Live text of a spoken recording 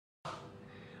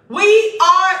We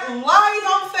are live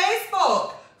on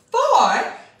Facebook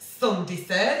for Sunday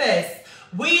service.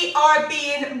 We are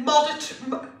being moderated.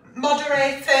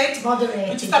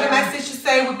 We just had a message to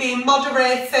say we're being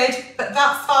moderated, but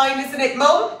that's fine, isn't it,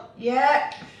 Mum?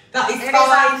 Yeah. That is fine.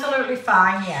 It is absolutely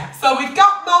fine, yeah. So we've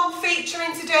got Mum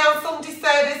featuring today on Sunday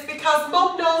service because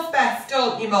Mum knows best,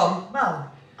 don't you, Mum? Well,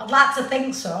 I'd like to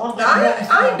think so.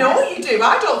 I know you do.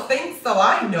 I don't think so.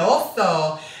 I know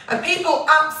so. And people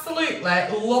absolutely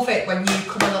love it when you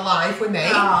come on live with me.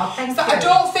 Oh, thank you. I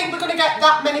don't think we're going to get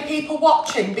that many people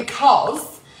watching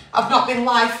because I've not been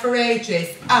live for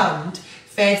ages and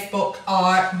Facebook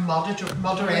are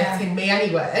moderating me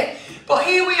anyway. But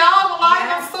here we are, we're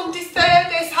live on Sunday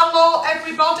service. Hello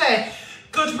everybody.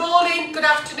 Good morning, good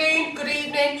afternoon, good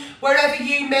evening, wherever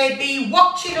you may be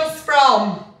watching us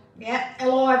from. Yeah,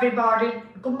 hello everybody.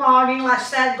 Good morning, like I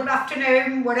said, good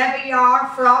afternoon, wherever you are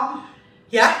from.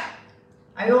 Yeah.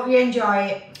 I hope you enjoy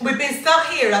it. We've been sat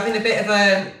here having a bit of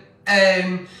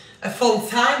a fun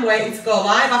time waiting to go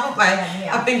live, haven't we?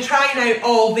 Yeah. I've been trying out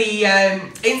all the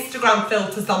Instagram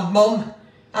filters on Mum,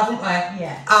 haven't we?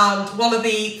 Yeah. And one of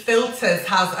the filters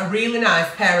has a really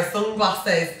nice pair of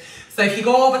sunglasses. So if you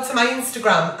go over to my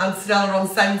Instagram, Antonella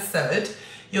Uncensored,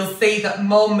 you'll see that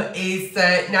Mum is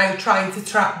now trying to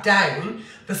track down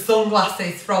the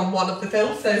sunglasses from one of the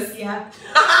filters. Yeah.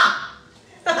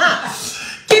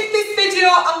 Give this video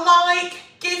a like,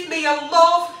 give me a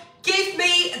love, give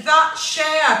me that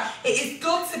share. It is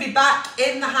good to be back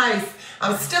in the house.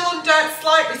 I'm still under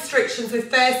slight restrictions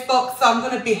with Facebook, so I'm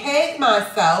going to behave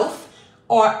myself,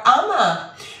 or am I?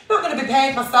 I'm not going to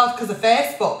behave myself because of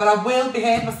Facebook, but I will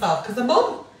behave myself because of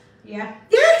Mum. Yeah.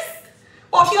 Yes.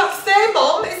 What have you got to say,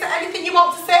 Mum? Is there anything you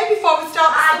want to say before we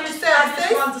start the I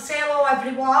just want to say hello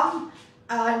everyone,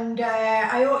 and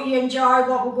I hope you enjoy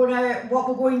what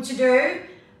we're going to do.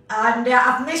 And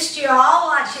I've missed you all,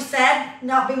 like she said,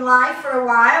 not been live for a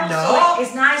while. No. So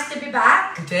it's nice to be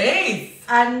back. It is.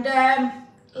 And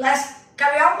let's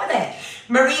carry on with it.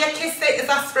 Maria Kissett has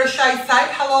asked for a shout out.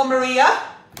 Hello, Maria.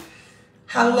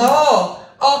 Hello.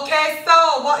 Okay,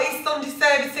 so what is Sunday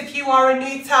service if you are a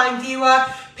new time viewer?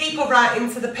 People write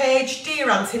into the page, dear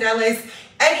Aunty Nelly's,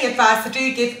 any advice I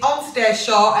do give on today's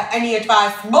show, or any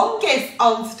advice Mum gives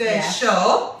on today's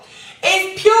show,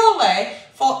 is purely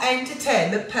for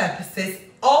entertainment purposes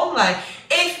only.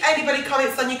 If anybody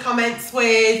comments on your comments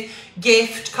with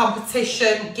gift,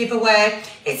 competition, giveaway,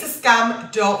 it's a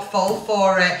scam, don't fall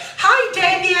for it. Hi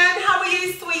Damien, how are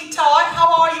you sweetheart?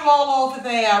 How are you all over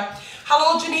there?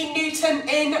 Hello Janine Newton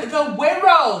in the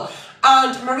Wirral.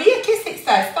 And Maria Kissick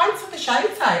says, thanks for the shout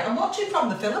out. I'm watching from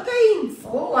the Philippines.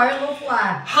 Oh, I love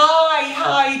that.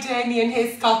 Hi Damien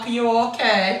Hiscock, are you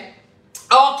okay?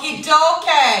 Okie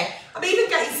dokie. I'm even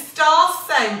getting stars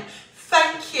sent.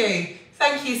 Thank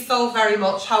you so very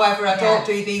much. However, I don't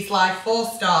do these live 4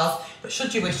 stars, but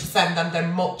should you wish to send them, they're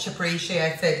much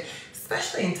appreciated.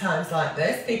 Especially in times like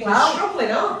this, people are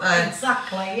struggling, aren't they?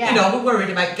 Exactly, yeah. You know, we're worried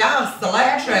about gas,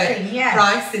 electric,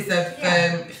 prices of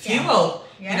fuel,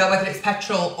 you know, whether it's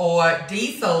petrol or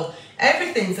diesel.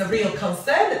 Everything's a real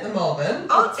concern at the moment,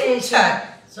 aren't it?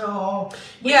 So,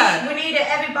 we need it.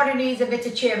 Everybody needs a bit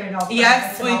of cheering up.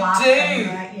 Yes, we do.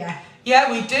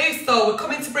 Yeah, we do. So we're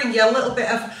coming to bring you a little bit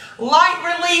of light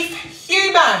relief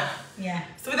humour. Yeah.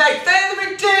 So without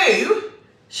further ado,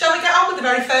 shall we get on with the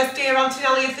very first Dear Aunty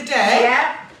Nelly of the day?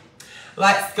 Yeah.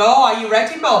 Let's go. Are you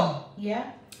ready, Mum?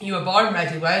 Yeah. You were born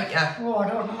ready, weren't you? Oh, I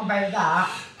don't know about that.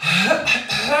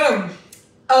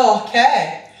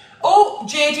 Okay. Oh,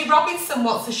 JD Robinson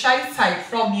wants a shout out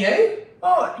from you.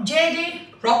 Oh,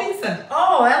 JD Robinson.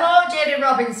 Oh, hello, JD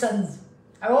Robinsons.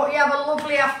 I hope you have a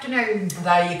lovely afternoon.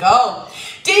 There you go.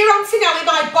 Dear Aunty Nelly,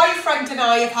 my boyfriend and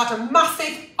I have had a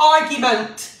massive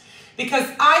argument because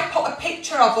I put a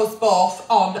picture of us both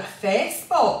on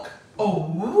Facebook.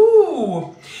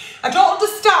 Oh, I don't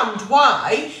understand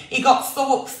why he got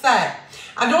so upset.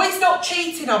 I know he's not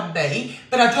cheating on me,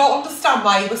 but I don't understand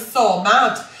why he was so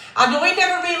mad. I know he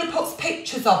never really puts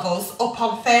pictures of us up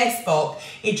on Facebook.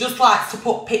 He just likes to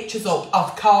put pictures up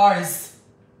of cars.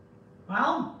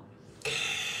 Wow.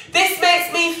 This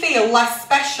makes me feel less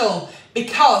special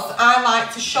because I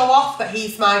like to show off that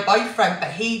he's my boyfriend,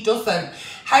 but he doesn't.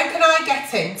 How can I get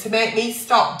him to make me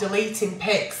stop deleting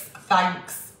pics?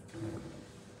 Thanks.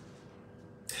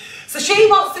 So she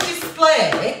wants to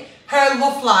display her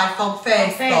love life on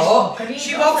Facebook.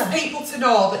 She wants people to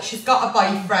know that she's got a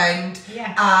boyfriend.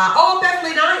 Yeah. Oh,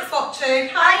 Beverly Knight's watching.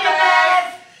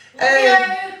 Hi,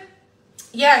 Bev.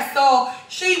 Yeah, so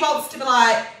she wants to be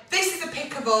like, this is a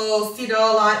pic of us, you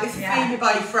know, like, this is me and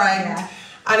my boyfriend. Yeah.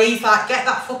 And he's like, get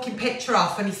that fucking picture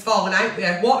off, and he's fallen out with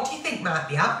her. What do you think might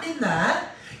be happening there?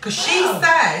 Because she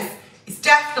says it's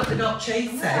definitely not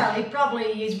cheating. Well, he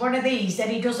probably is one of these that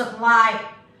he doesn't like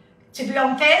to be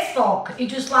on Facebook. He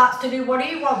just likes to do what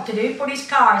he wants to do, put his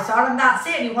cars on, and that's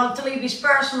it. He wants to leave his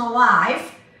personal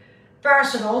life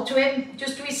personal to him,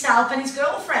 just to himself and his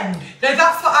girlfriend. Now,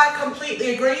 that's what I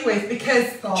completely agree with, because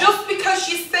just because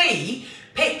you see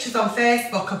pictures on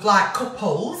Facebook of like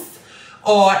couples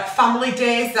or family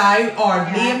days out or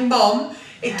me and mum,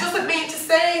 it doesn't mean to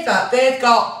say that they've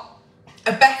got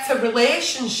a better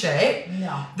relationship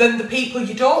than the people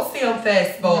you don't see on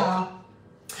Facebook. No.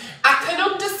 I can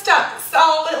understand.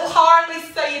 So little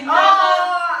Harley's saying, oh,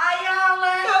 hi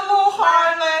Harley. Hello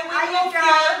Harley, we love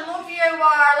you. Love you,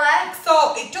 Harley.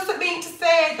 So it doesn't mean to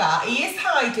say that he is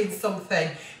hiding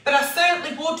something, but I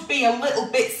certainly would be a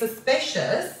little bit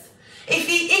suspicious. If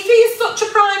he is such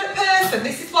a private person,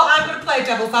 this is what I'm going to play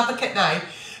devil's advocate now.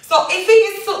 So if he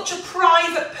is such a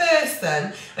private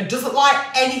person and doesn't like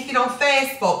anything on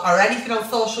Facebook or anything on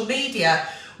social media,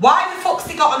 why the fuck's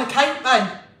he got an account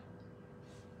then?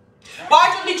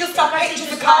 Why doesn't he just have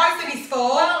pictures of cars in his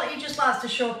phone? Well, he just likes to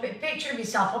show a picture of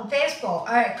himself on Facebook.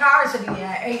 Cars in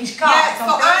his cars yeah,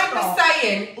 on so Facebook. I'm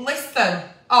saying, listen.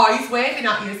 Oh, he's waving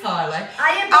at you, Harley.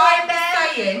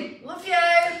 I'm saying, love you.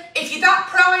 If you're that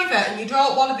private and you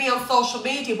don't want to be on social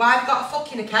media, why have you got a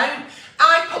fucking account?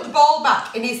 I put the ball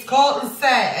back in his court and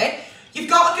say, you've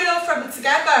got a girlfriend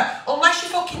together. Unless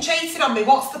you're fucking cheating on me,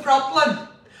 what's the problem?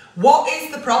 What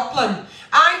is the problem?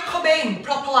 I'd come in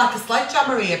proper like a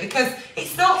sledgehammer here, because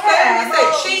it's not fair, is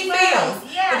it? She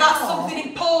feels that that's something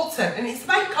important, and it's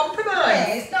about compromise.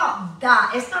 Yeah, it's not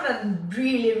that. It's not a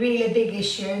really, really big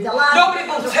issue. Nobody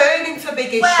will turn into a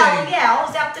big issue. Well, yeah,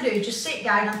 all they have to do is just sit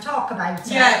down and talk about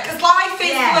it. Yeah, because life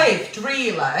is lived,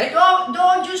 really.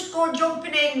 Don't just go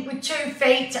jumping in with 2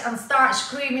 feet and start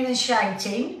screaming and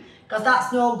shouting, because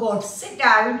that's no good. Sit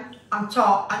down and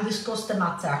talk and discuss the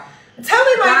matter. Tell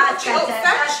him how much it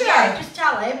upsets you. Yeah, just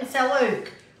tell him and say,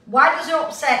 look, why does it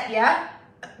upset you,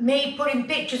 me putting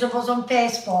pictures of us on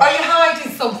Facebook? Are you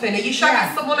hiding something? Are you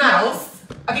shagging someone else?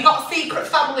 Have you got a secret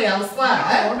family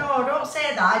elsewhere? No, don't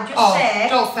say that. Just say...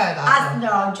 don't say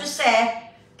that. Just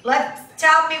say,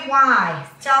 tell me why.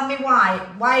 Tell me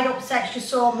why it upsets you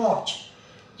so much.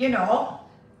 You know?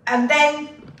 And then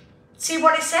see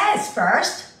what he says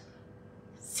first.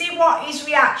 See what his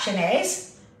reaction is.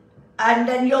 And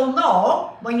then you'll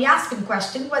know, when you ask him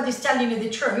questions, whether he's telling you the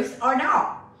truth or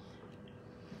not.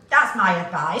 That's my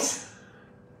advice.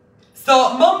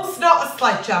 So, mum's not a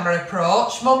sledgehammer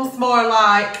approach. Mum's more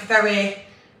like very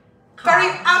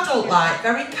adult-like,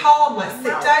 very calm. Let's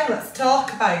sit down, let's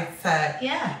talk about it.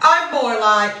 Yeah. I'm more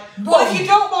like, well, if you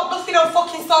don't want nothing on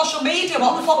fucking social media,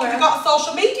 what the fuck have you got a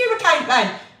social media account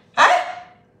then? Eh?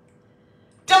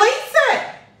 Delete it.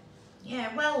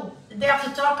 Yeah, well, they have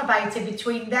to talk about it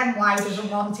between them, why he doesn't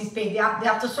want his pay. They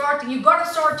have to sort it. You've got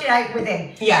to sort it out with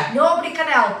him. Yeah. Nobody can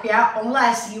help you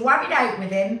unless you have it out with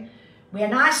him with a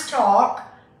nice talk,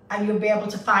 and you'll be able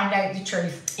to find out the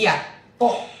truth. Yeah.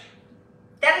 But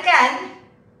then again,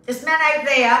 there's men out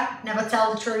there never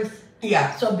tell the truth.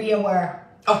 Yeah. So be aware.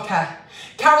 Okay.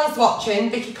 Carol's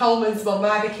watching. Vicky Coleman's mum.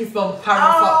 My Vicky's mum.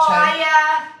 Carol's watching.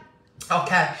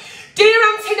 Okay. Dear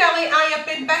Aunty Nelly, I have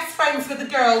been best friends with the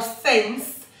girl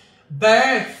since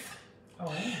birth.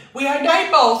 Oh. We are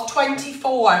now both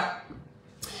 24.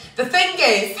 The thing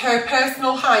is, her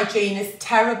personal hygiene is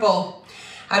terrible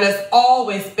and has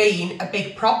always been a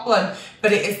big problem,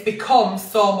 but it has become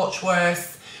so much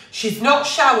worse. She's not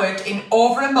showered in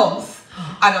over a month,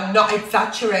 and I'm not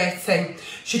exaggerating.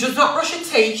 She does not brush her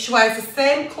teeth, she wears the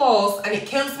same clothes, and it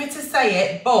kills me to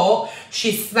say it, but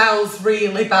she smells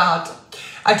really bad.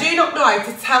 I do not know how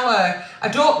to tell her. I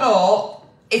don't know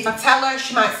if I tell her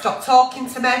she might stop talking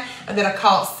to me and then I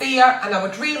can't see her, and I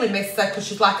would really miss her because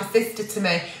she's like a sister to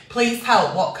me. Please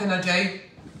help, what can I do?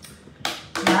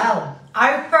 Well,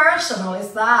 how personal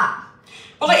is that?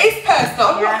 Well, it is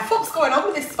personal. What the fuck's going on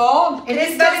with this phone? It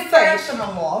is very personal,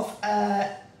 love.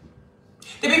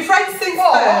 They've been friends since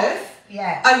birth.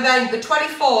 Yeah. And then they're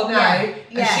 24 now,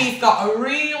 and she's got a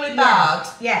really bad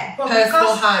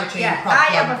personal hygiene problem. I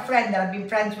have a friend that I've been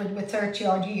friends with 30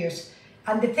 odd years.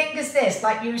 And the thing is this,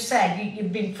 like you said,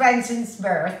 you've been friends since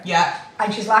birth. Yeah.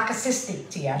 And she's like a sister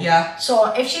to you. Yeah.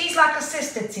 So if she's like a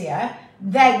sister to you,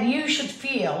 then you should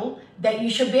feel that you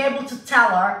should be able to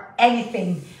tell her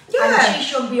anything. Yeah. And she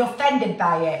shouldn't be offended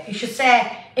by it. You should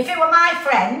say, if it were my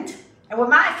friend,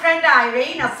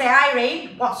 Irene, I'd say,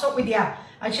 Irene, what's up with you?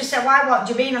 And she said, why, what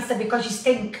do you mean? I said, because you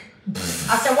stink.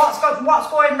 I said, what's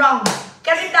going wrong?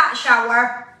 Get in that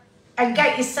shower and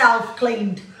get yourself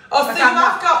cleaned. Oh,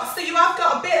 so you have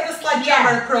got a bit of a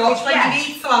sledgehammer approach when you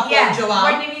need to have one,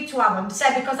 Joanne. When you need to have them.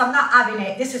 Say, because I'm not having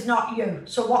it, this is not you.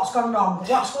 So what's gone wrong?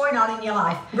 What's going on in your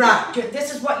life? Right.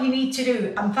 This is what you need to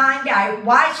do and find out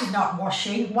why she's not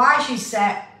washing, why she's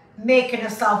making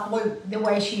herself look the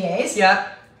way she is. Yeah.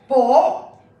 But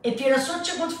if you're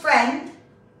such a good friend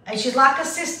and she's like a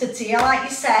sister to you, like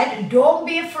you said, don't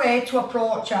be afraid to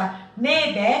approach her.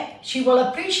 Maybe she will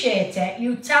appreciate it.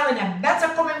 You telling her better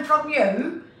coming from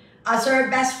you as her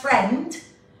best friend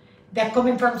than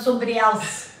coming from somebody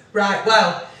else. Right,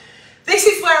 well, this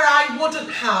is where I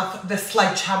wouldn't have the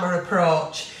sledgehammer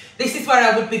approach. This is where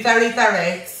I would be very,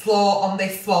 very slow on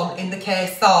this one in the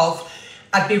case of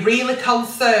I'd be really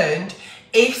concerned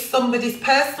if somebody's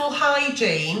personal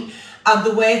hygiene and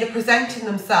the way they're presenting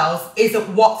themselves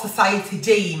isn't what society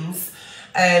deems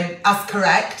as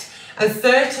correct. And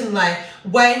certainly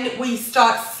when we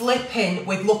start slipping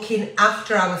with looking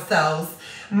after ourselves,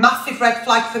 massive red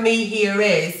flag for me here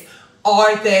is,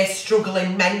 are they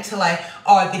struggling mentally?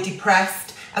 Are they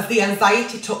depressed? Has the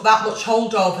anxiety took that much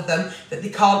hold over them that they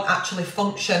can't actually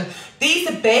function? These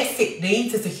are basic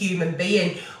needs as a human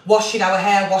being. Washing our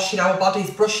hair, washing our bodies,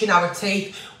 brushing our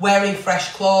teeth, wearing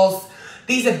fresh clothes.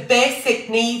 These are basic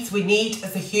needs we need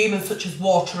as a human, such as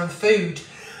water and food.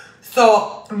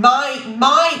 So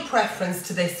my preference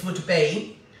to this would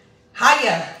be,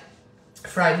 hiya,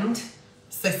 friend,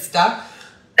 sister,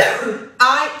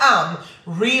 I am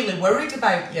really worried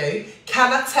about you.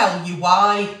 Can I tell you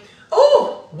why?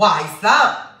 Oh, why's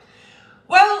that?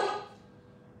 Well,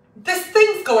 there's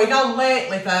things going on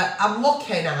lately that I'm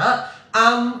looking at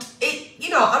and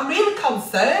I'm really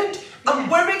concerned. I'm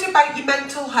worried about your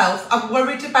mental health. I'm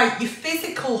worried about your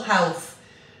physical health.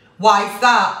 Why's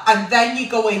that? And then you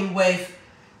go in with,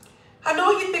 I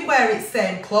know you've been wearing the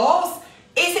same clothes.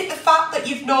 Is it the fact that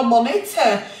you've no money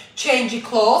to change your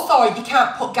clothes or you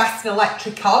can't put gas and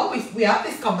electric on? We had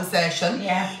this conversation.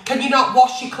 Yeah. Can you not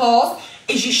wash your clothes?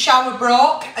 Is your shower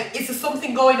broke? Is there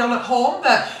something going on at home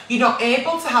that you're not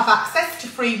able to have access to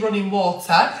free running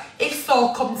water? If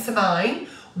so, come to mine.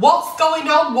 What's going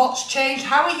on? What's changed?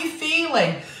 How are you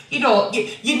feeling? You're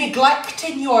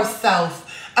neglecting yourself.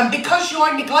 And because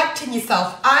you're neglecting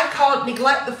yourself, I can't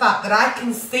neglect the fact that I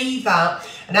can see that.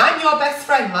 And I'm your best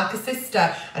friend, like a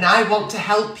sister, and I want to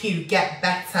help you get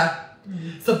better.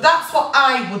 So that's what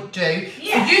I would do.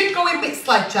 Yeah. So you'd go in with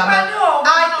sledgehammer.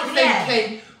 I'd be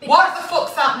thinking, what the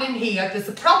fuck's happening here? There's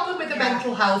a problem with the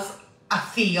mental health, I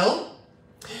feel.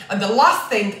 And the last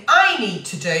thing I need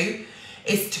to do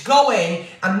is to go in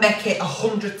and make it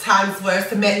 100 times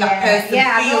worse and make that person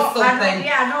feel something.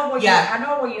 I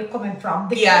know where you're coming from.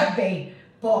 They could be,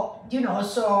 but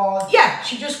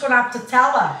she's just gonna have to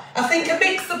tell her. I think a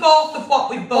mix of both of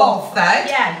what we both said.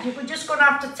 Yeah, you're just gonna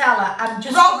have to tell her and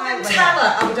just rather than tell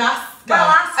her, I would ask her. Well,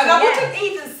 ask her, and I wouldn't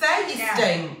even say you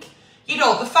stink.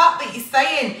 The fact that you're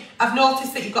saying, I've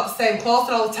noticed that you've got the same clothes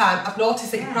all the time, I've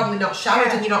noticed that you're probably not showered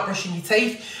and you're not brushing your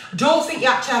teeth. I don't think you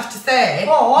actually have to say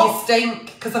you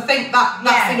stink, because I think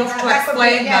that's enough to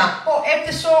explain that. But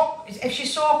if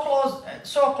she's so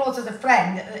close as a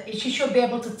friend, she should be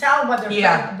able to tell whether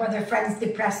a friend's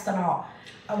depressed or not.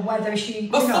 And whether she,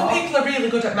 some people are really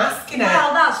good at masking it.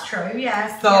 Well, that's true,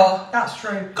 yes. So, that's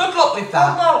true. Good luck with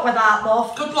that. Good luck with that,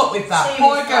 love. Good luck with that.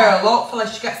 Poor girl, hopefully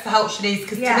she gets the help she needs,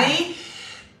 because to me,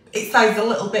 it sounds a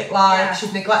little bit like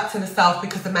she's neglecting herself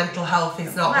because the mental health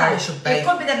is not where it should be. It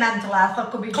could be the mental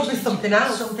health, or it could be something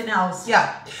else. Something else.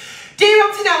 Yeah. Dear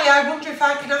Aunty Nelly, I wonder if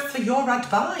I can ask for your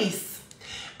advice.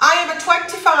 I am a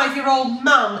 25-year-old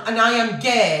man and I am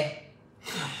gay.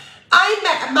 I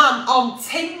met a man on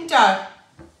Tinder.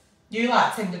 You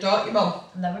like Tinder, don't you, Mum?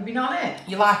 I've never been on it.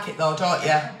 You like it though, don't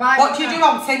you? What do you do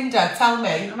on Tinder? Tell me.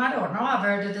 I don't know. I've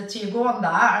heard that you go on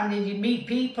that and then you meet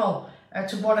people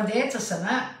to go on a date or something.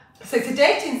 So it's a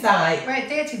dating site? Right,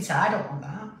 dating site. I don't want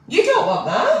that. You don't want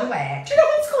that? No heck. Do you not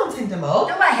want to go on Tinder, Mum?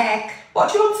 No heck. What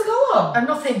do you want to go on?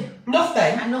 Nothing.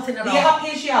 Nothing? Nothing at all. Are you happy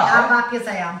as you are? I'm happy as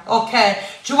I am. Okay.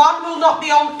 Joanne will not be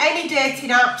on any dating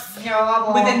apps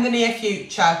within the near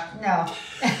future. No.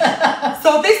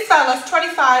 So this fella's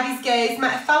 25, he's gay, he's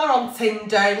met a fella on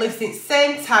Tinder, he lives in the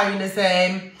same town as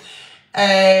him.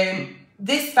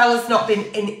 This fella's not been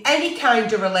in any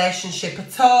kind of relationship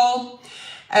at all.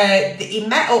 He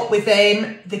met up with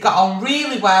him, they got on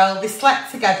really well, they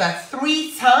slept together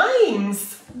 3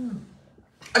 times.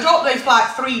 I don't know if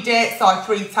like 3 dates or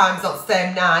 3 times on the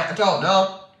same night, I don't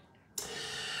know.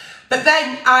 But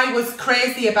then I was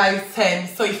crazy about him,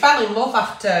 so he fell in love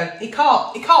after. He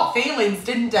caught feelings,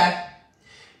 didn't he?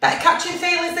 Better catching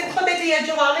feelings than chlamydia,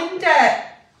 Joanne, isn't it?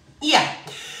 Yeah.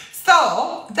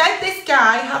 So then this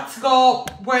guy had to go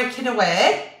working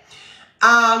away,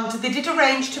 and they did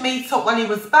arrange to meet up when he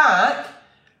was back.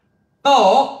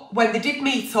 But when they did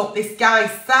meet up, this guy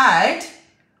said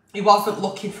he wasn't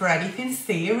looking for anything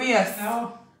serious.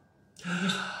 No.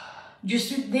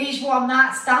 Just these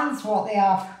one-night stands, what they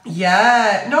have.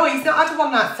 Yeah. No, he's not had a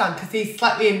one-night stand because he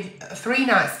slept in a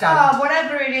three-night stand. Oh,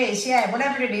 whatever it is, yeah,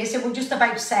 whatever it is, it was just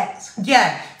about sex.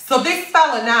 Yeah. So this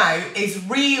fella now is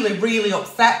really, really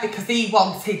upset because he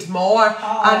wanted more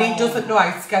and he doesn't know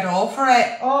how to get over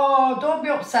it. Oh, don't be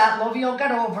upset, love. You'll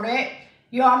get over it.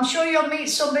 I'm sure you'll meet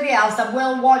somebody else that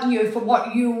will want you for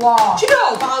what you are. Do you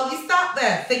know, while you sat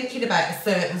there thinking about a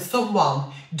certain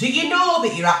someone, do you know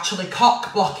that you're actually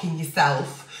cock-blocking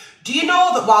yourself? Do you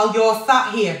know that while you're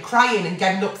sat here crying and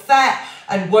getting upset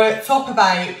and worked up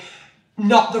about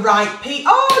not the right people?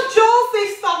 Oh,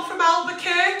 Joseph's on from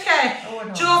Albuquerque. Oh,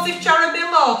 no. Joseph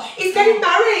Jaramillo. He's getting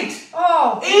married.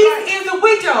 Oh. He's a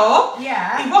widow.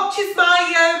 Yeah. He watches my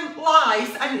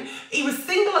lives and he was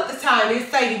single at the time. He was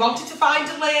saying he wanted to find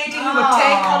a lady who would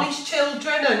take on his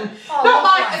children and not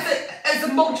like as a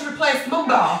mum to replace mum,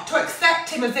 but to accept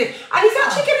him as it. And he's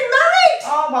actually getting married.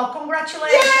 Oh, well,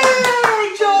 congratulations.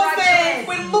 Yay, Joseph.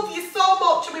 We love you so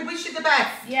much and we wish you the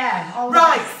best. Yeah.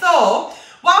 Right, so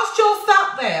whilst you're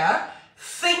sat there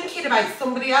thinking about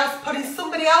somebody else, putting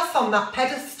somebody else on that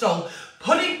pedestal,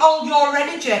 putting all your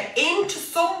energy into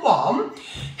someone,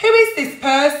 who is this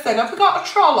person? Have we got a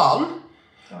troll on?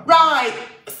 Right,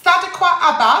 Sadaquat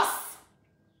Abbas.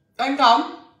 Hang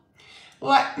on.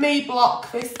 Let me block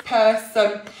this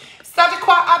person.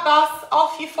 Sadaquat Abbas,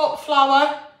 off your foot,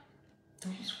 flower.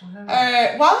 Don't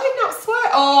swear. Why not swear?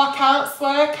 Oh, I can't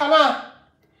swear, can I?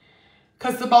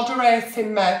 Because they're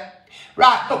moderating me.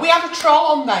 Right, but we had a troll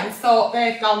on then, so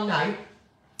they've gone now.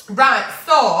 Right,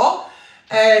 so,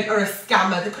 or a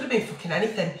scammer, they could have been fucking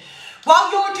anything. While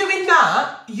you're doing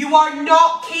that, you are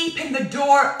not keeping the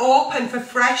door open for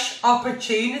fresh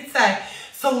opportunity.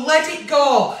 So let it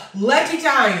go, let it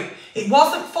out. It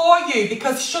wasn't for you,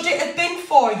 because should it have been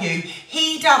for you,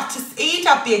 he'd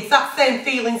have the exact same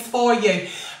feelings for you.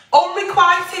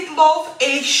 Unrequited love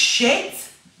is shit.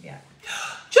 Yeah.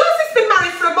 Joseph's been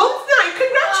married for a month now.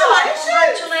 Congratulations. Oh,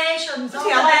 congratulations. All the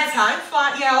best. Time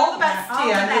flight. Yeah, all the best to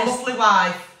you and your best. lovely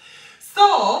wife.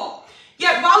 So,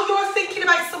 yeah, while you're thinking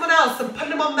about someone else and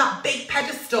putting them on that big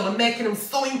pedestal and making them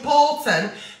so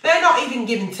important, they're not even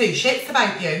giving two shits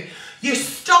about you. You're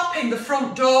stopping the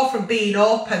front door from being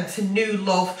open to new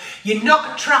love. You're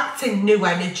not attracting new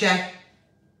energy.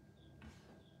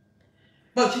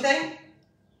 What do you think?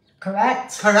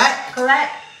 Correct. Correct.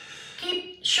 Correct.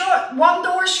 Keep shut. One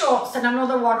door shuts and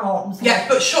another one opens. Yeah,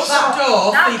 but shut that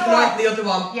door so you can open the other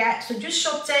one. Yeah, so just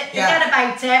shut it. Forget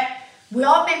about it. We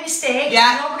all make mistakes.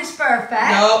 Yeah. Nobody's perfect.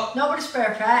 No. Nobody's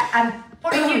perfect. And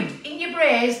put it in your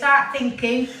brain, start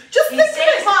thinking. Just think of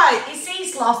it like it's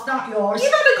his loss, not yours.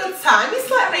 You've had a good time. You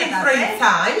slept in 3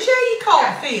 times. Yeah, you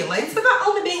caught feelings, but that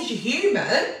only means you're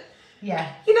human.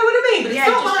 Yeah. You know what I mean? But it's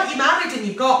not like you're married and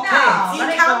you've got kids. You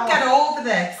can't get over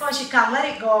this. Of course you can. Let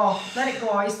it go. Let it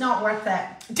go. It's not worth it.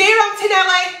 Dear Aunty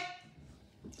Nelly,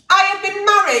 I have been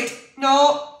married.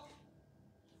 No.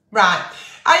 Right.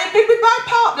 I have been with my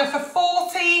partner for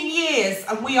 14 years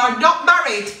and we are not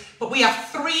married, but we have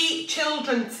 3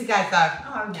 children together.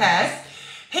 Oh, okay? nice.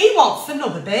 He wants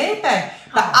another baby, but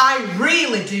I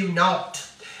really do not.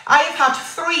 I have had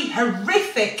 3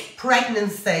 horrific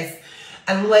pregnancies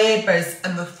and labours,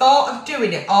 and the thought of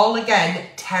doing it all again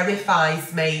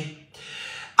terrifies me.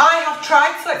 I have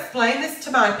tried to explain this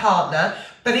to my partner,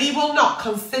 but he will not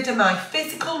consider my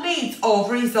physical needs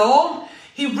over his own.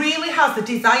 He really has a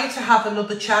desire to have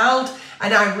another child,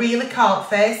 and I really can't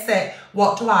face it.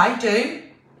 What do I do?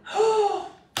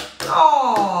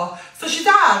 Oh, so she's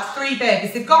had 3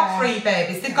 babies. They've got 3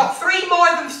 babies. They've got 3 more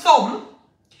than some.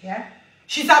 Yeah.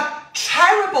 She's had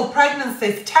terrible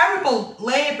pregnancies, terrible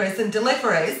labours and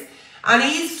deliveries, and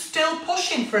he's still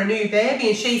pushing for a new baby,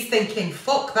 and she's thinking,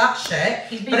 fuck that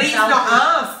shit. But he's not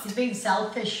asked. He's being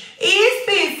selfish. He is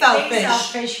being selfish. Being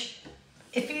selfish.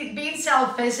 If he's being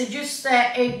selfish,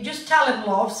 just tell him,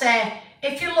 love, say,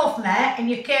 if you love me and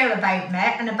you care about me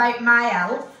and about my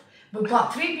health, we've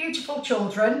got 3 beautiful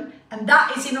children, and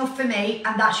that is enough for me,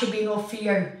 and that should be enough for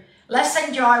you. Let's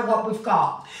enjoy what we've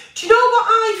got. Do you know what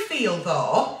I feel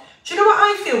though? Do you know what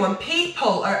I feel when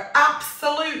people are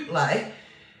absolutely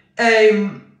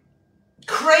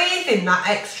craving that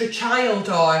extra child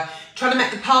or trying to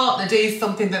make the partner do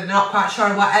something that they're not quite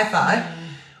sure or whatever?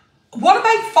 What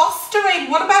about fostering?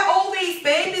 What about all these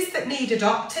babies that need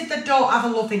adopted that don't have a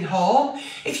loving home?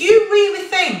 If you really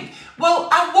think, well,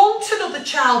 I want another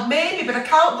child maybe, but I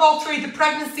can't go through the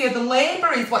pregnancy or the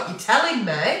labour is what you're telling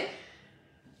me.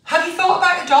 Have you thought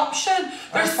about adoption?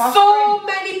 There's so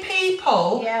many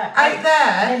people out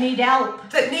there that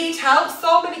need help.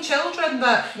 So many children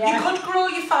that you could grow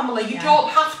your family. You don't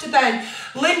have to then.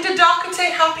 Linda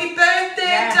Doherty, happy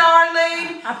birthday,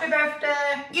 darling. Happy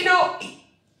birthday. You know,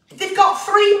 they've got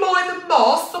 3 more than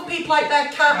most. Some people out there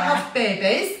can't have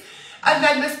babies. And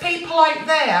then there's people out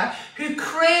there who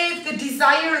crave the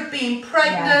desire of being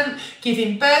pregnant,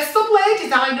 giving birth. Some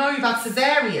ladies I know who've had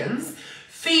caesareans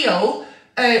feel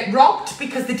robbed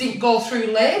because they didn't go through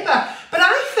labour. But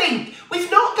I think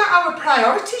we've not got our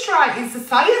priorities right in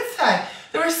society.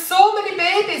 There are so many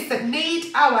babies that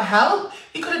need our help.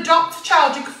 You could adopt a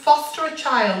child, you could foster a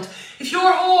child. If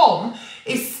your home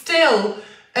is still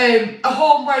a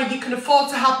home where you can afford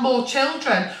to have more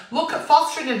children, look at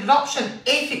fostering and adoption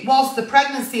if it was the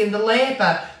pregnancy and the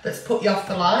labour that's put you off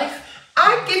the life.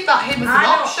 I'd give that him as an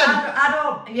option. I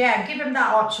don't, give him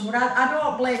that option, but I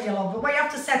don't blame you, love. But what you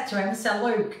have to say to him and say,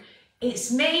 look,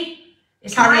 it's me.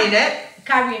 It's carrying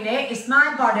it. It's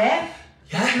my body.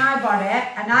 It's my body.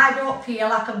 And I don't feel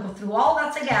I can go through all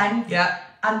that again. Yeah.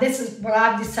 And this is what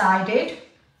I've decided.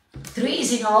 3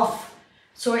 is enough.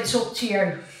 So it's up to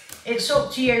you. It's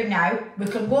up to you now. We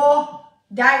can go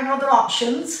down other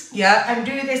options. And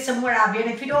do this and what have you.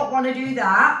 And if you don't want to do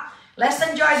that, let's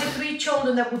enjoy the 3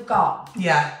 children that we've got.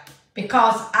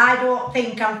 Because I don't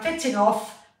think I'm fit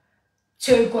enough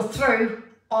to go through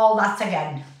all that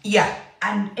again.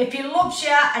 And if he loves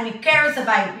you and he cares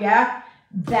about you,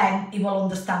 then he will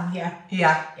understand you.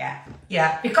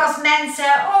 Because men say,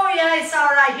 oh yeah, it's all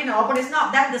right, you know, but it's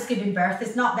not them that's giving birth.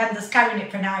 It's not them that's carrying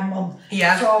it for 9 months.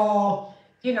 So,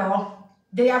 you know,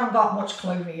 they haven't got much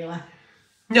clue really.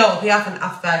 No, they haven't,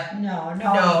 have they? No,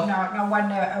 when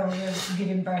they're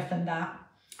giving birth and that.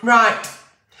 Right.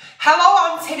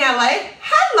 Hello, Aunty Nelly.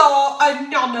 Hello,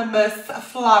 anonymous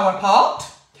flower pot.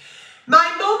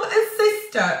 My mum and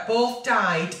sister both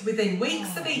died within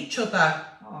weeks of each other.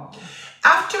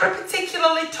 After a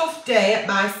particularly tough day at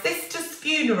my sister's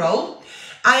funeral,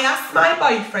 I asked my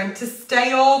boyfriend to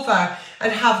stay over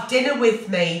and have dinner with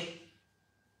me.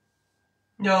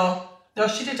 No,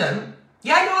 she didn't.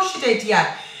 No, she did,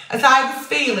 as I was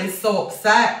feeling so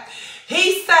upset.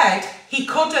 He said he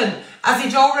couldn't, as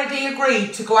he'd already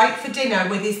agreed to go out for dinner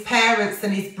with his parents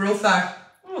and his brother.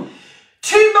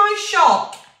 To my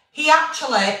shock, he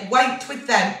actually went with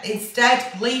them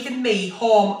instead, leaving me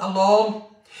home alone.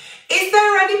 Is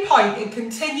there any point in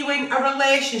continuing a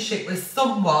relationship with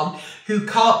someone who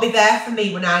can't be there for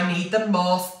me when I need them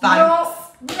most? Thanks.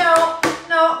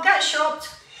 No, get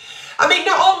shut. I mean,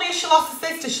 not only has she lost a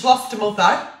sister, she's lost a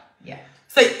mother.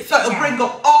 So it'll bring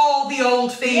up all the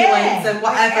old feelings and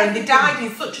whatever, and they died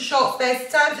in such a short space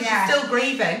of time, so she's still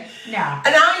grieving.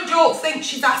 And I don't think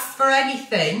she's asked for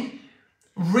anything,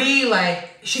 really.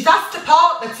 She's asked a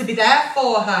partner to be there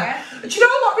for her. Do you know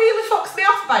what really fucks me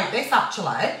off about this,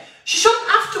 actually? She shouldn't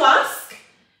have to ask.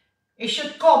 It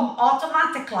should come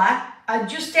automatically, and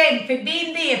just aim for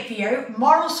being there for you,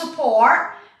 moral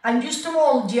support, and just to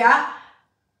hold you,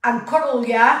 and cuddle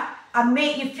you, and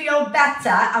make you feel better,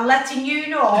 and letting you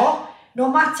know, no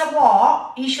matter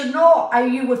what, he should know how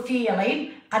you were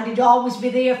feeling, and he'd always be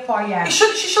there for you.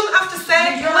 She shouldn't have to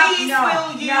say, please,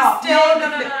 will you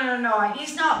stay? No,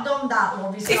 he's not done that,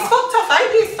 love. He's fucked off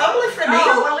out with his family for a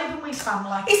meal. Well, leave him with his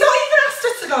family. He's not even asked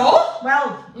her to go.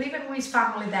 Well, leave him with his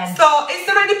family then. So, is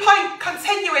there any point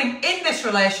continuing in this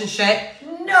relationship?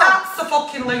 No.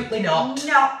 Absolutely not.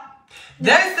 No.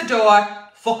 There's the door.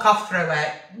 Fuck off through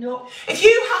it. No. If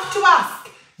you have to ask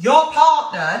your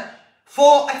partner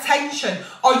for attention,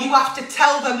 or you have to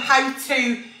tell them how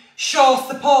to show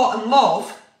support and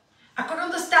love, I could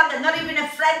understand that not even a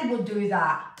friend would do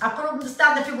that. I could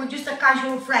understand if it was just a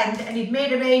casual friend and he'd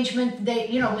made arrangement that,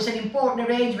 you know, it was an important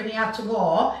arrangement he had to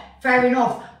go, fair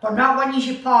enough. But not when he's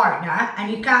your partner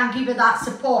and you can't give her that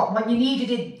support when you needed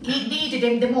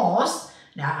him the most.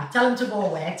 Nah, tell him to go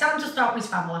away. Tell him to start with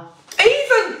his family.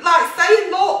 Even like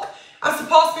saying, look, I'm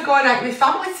supposed to be going out with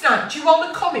family tonight. Do you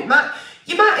want to come?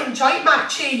 You might enjoy it, might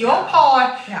cheer you up,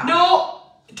 or no.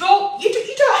 You don't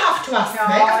have to ask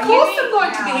me. Of course I'm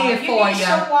going to be here for you. You need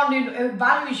someone who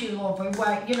values you, love,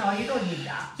 where, you know, you don't need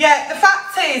that. Yeah, the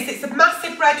fact is, it's a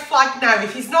massive red flag now.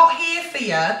 If he's not here for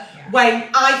you, when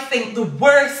I think the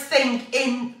worst thing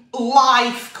in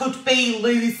life could be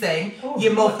losing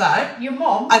your mother, your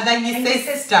mum, and then your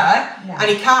sister, and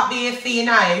he can't be here for you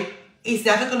now, he's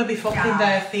never going to be fucking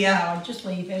there for you. No, just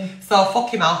leave him. So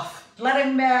fuck him off. Let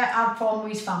him have fun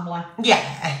with his family.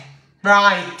 Yeah,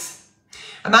 right.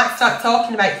 I might start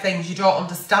talking about things you don't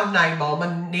understand now, Mum,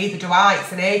 and neither do I.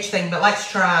 It's an age thing, but let's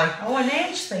try. Oh, an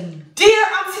age thing. Dear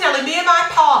Aunty Nelly, me and my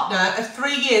partner of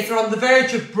 3 years are on the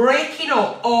verge of breaking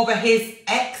up over his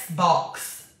Xbox.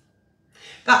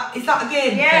 Is that a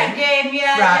game Yeah, thing? game,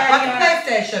 yeah. Right, yeah, like yeah. a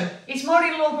PlayStation. He's more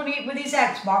in love with his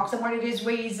Xbox than what it is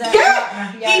with his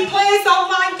partner. Yeah, he plays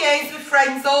online games with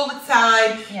friends all the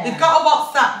time. Yeah. They've got a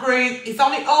WhatsApp group. He's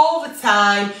on it all the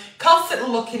time, constantly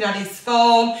looking at his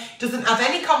phone. Doesn't have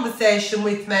any conversation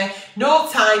with me. No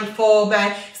time for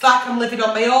me. It's like I'm living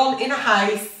on my own in a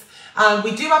house. And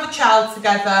we do have a child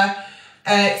together.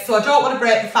 So I don't want to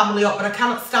break the family up, but I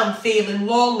cannot stand feeling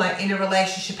lonely in a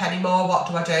relationship anymore. What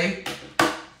do I do?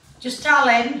 Just tell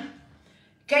him,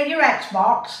 get your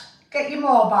Xbox, get your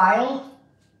mobile,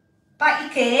 pack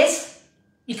your case.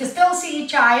 You can still see your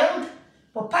child,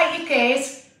 but pack your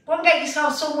case, go and get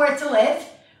yourself somewhere to live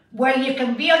where you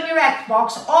can be on your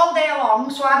Xbox all day long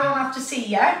so I don't have to see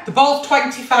you. The ball's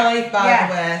 25, by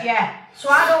the way. Yeah, so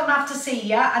I don't have to see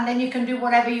you, and then you can do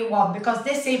whatever you want, because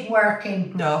this ain't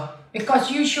working. No.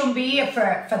 Because you shouldn't be here for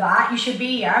that. You should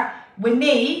be here with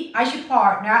me as your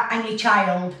partner and your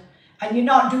child. And you're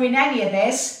not doing any of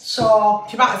this, so...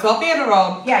 You might as well be on her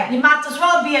own. Yeah, you might as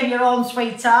well be on your own,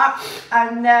 sweetheart.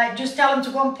 And just tell him to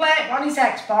go and play it on his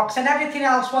Xbox, and everything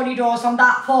else what he does on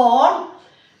that phone,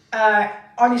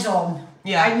 on his own.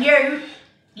 Yeah. And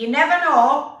you never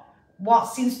know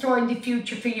what's in store in the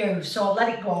future for you, so let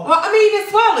it go. Well, I mean,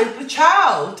 as well, if the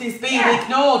child is being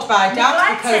ignored by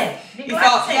dad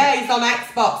because he's on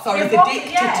Xbox or he's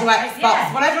addicted to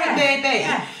Xbox, whatever it may be.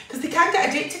 Yeah. Because they can get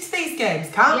addicted to these games,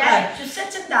 can't they? Just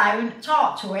sit him down,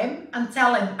 talk to him, and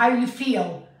tell him how you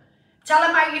feel. Tell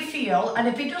him how you feel, and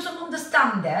if he doesn't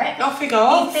understand it, off he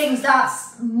goes. He thinks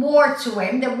that's more to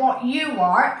him than what you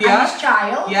are and his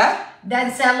child. Yeah.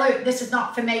 Then say, look, this is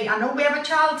not for me. I know we have a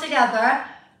child together,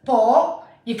 but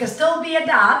you can still be a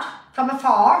dad from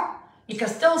afar. You can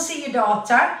still see your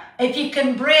daughter. If you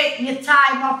can break your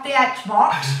time off the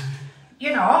Xbox,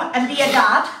 you know, and be a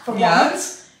dad for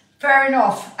once. Fair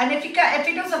enough. And if he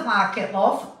doesn't like it,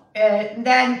 love,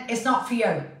 then it's not for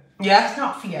you. Yeah. It's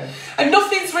not for you. And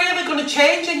nothing's really going to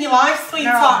change in your life,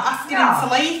 sweetheart, asking him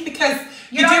to leave, because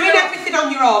you're doing everything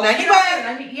on your own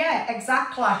anyway. Yeah,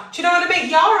 exactly. Do you know what I mean?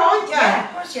 You are, aren't you? Yeah,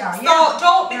 of course you are. So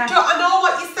I know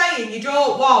what you're saying. You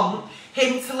don't want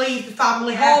him to leave the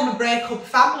family home and break up the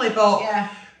family, but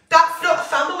that's not a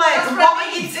family. And what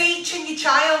are you teaching your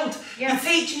child? You're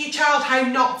teaching your child how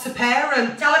not to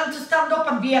parent. Tell him to stand up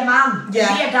and be a man.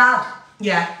 Yeah. Be a dad.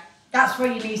 Yeah. That's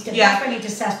what you need to do. That's what you need to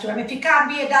say to him. If you can't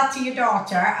be a dad to your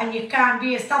daughter and you can't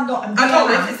be a stand up and be a man. I don't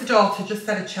know if it's a daughter, just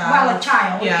said a child. Well, a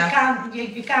child. Yeah.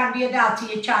 If you can't be a dad to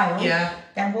your child,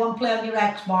 then go and play on your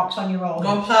Xbox on your own.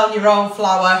 Go and play on your own,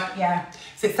 flower. Yeah.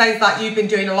 So it sounds like you've been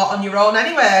doing a lot on your own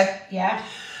anyway. Yeah.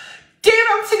 Dear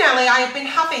Aunty Nelly, I have been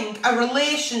having a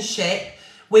relationship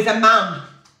with a man.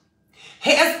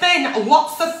 It has been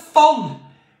lots of fun,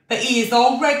 but he is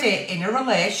already in a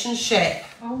relationship.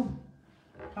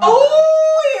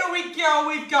 Oh, here we go.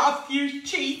 We've got a few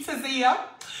cheaters here.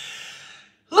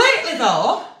 Lately,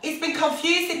 though, he's been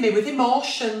confusing me with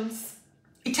emotions.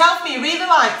 He tells me he really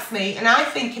likes me, and I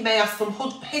think he may have some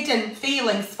hidden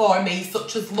feelings for me,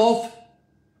 such as love.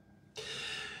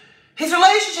 His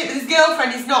relationship with his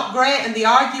girlfriend is not great, and they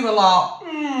argue a lot.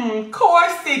 Of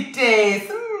course it is.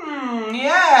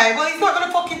 Yeah. Well, he's not going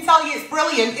to fucking tell you it's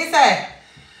brilliant, is he?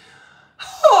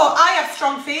 Oh, I have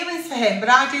strong feelings for him, but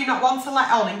I do not want to let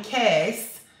on in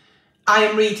case I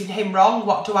am reading him wrong.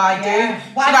 What do I do?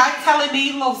 Should I tell him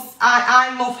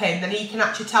I love him, then he can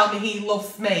actually tell me he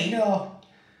loves me? No.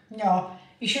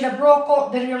 You should have broke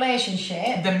up the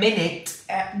relationship. The minute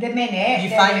you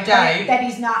find out that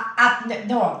he's not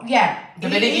The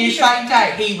minute you find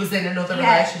out he was in another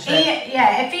relationship.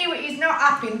 If he's not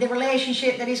happy in the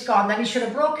relationship that he's gone, then he should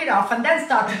have broke it off and then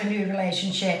started a new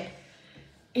relationship.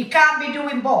 He can't be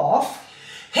doing both.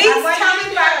 He's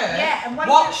telling her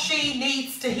what she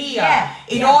needs to hear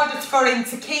in order for him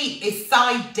to keep his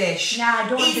side dish.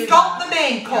 He's got the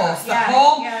main course at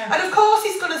home. And of course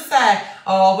he's going to say,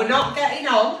 oh, we're not getting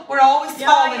on. We're always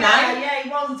falling out. Yeah, he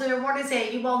wants, what is it?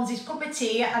 He wants his cup of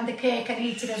tea and the cake and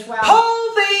eat it as well.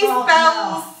 Pull these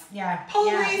bells. Pull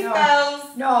these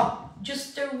bells. No,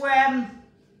 just to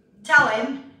tell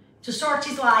him to sort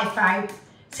his life out.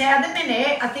 Say, at the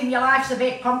minute, I think your life's a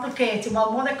bit complicated.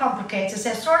 Well, more than complicated.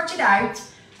 Say, sort it out,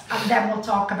 and then we'll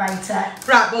talk about it.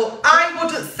 Right, well, I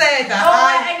wouldn't say that. Don't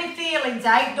let any feelings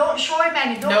out. Don't show him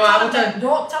any. Don't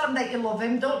tell him that you love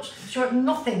him. Don't show him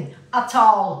nothing at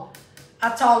all.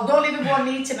 At all. Don't even go and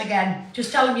meet him again.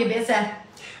 Just tell him you're busy.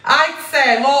 I'd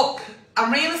say, look,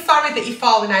 I'm really sorry that you're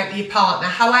falling out with your partner.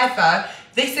 However,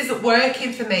 this isn't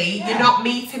working for me. Yeah. You're not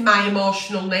meeting my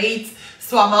emotional needs,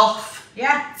 so I'm off.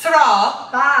 Yeah. Ta-ra.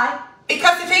 Bye.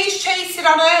 Because if he's cheating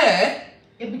on her,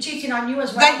 he'll be cheating on you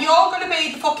as well. then you're going to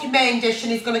be the fucking main dish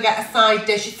and he's going to get a side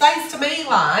dish. It sounds to me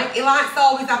like he likes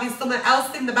always having something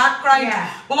else in the background.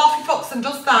 Yeah. Well, off he fucks and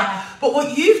does that. Yeah. But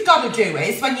what you've got to do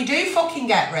is, when you do fucking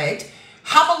get rid,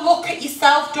 have a look at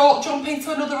yourself. Don't jump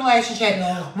into another relationship.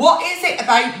 No. What is it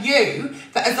about you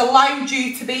that has allowed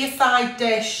you to be a side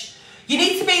dish? You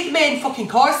need to be the main fucking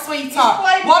course,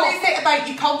 sweetheart. What is it about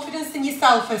your confidence and your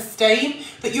self-esteem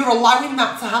that you're allowing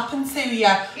that to happen to you?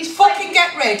 Fucking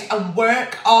get rid and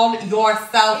work on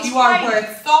yourself. You are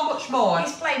worth so much more.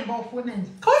 He's playing both women.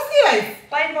 Of course he is.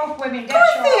 Playing both women. Of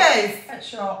course he is. Get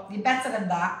short. You're better than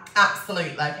that.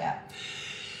 Absolutely. Yeah.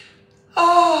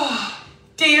 Oh,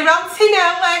 dear Aunty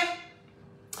Nelly.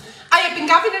 I have been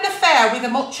having an affair with a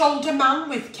much older man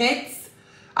with kids.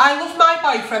 I love my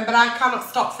boyfriend, but I cannot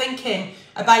stop thinking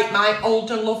about my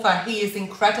older lover. He is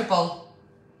incredible.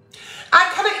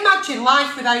 I cannot imagine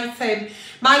life without him.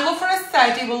 My lover has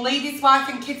said he will leave his wife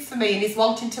and kids for me and is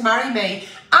wanting to marry me.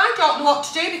 I don't know what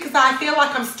to do because I feel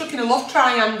like I'm stuck in a love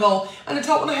triangle and I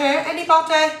don't want to hurt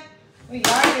anybody.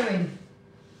 What are you doing?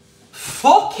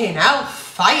 Fucking hell,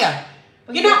 fire.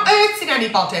 You're not hurting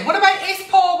anybody. What about his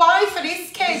poor wife and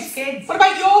his kids? His kids. What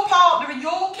about your partner and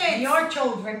your kids? And your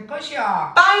children, because you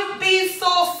are. By being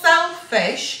so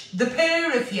selfish, the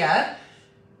pair of you,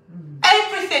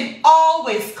 everything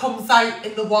always comes out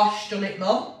in the wash, doesn't it,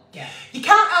 Mum? Yeah. You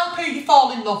can't help who you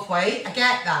fall in love with, I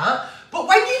get that. But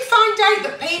when you find out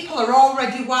that people are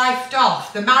already wifed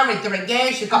off, they're married, they're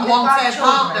engaged, they've got a long-term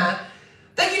partner,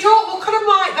 then you don't look at them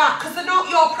like that because they're not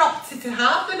your property to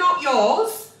have, they're not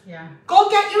yours. Yeah. Go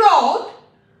and get your own.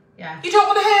 Yeah. You don't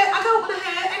want to hurt, I don't want to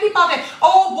hurt anybody.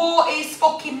 Oh, war is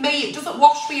fucking me. It doesn't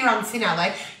wash for your Aunty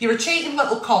Nelly. You're a cheating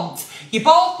little cunt. You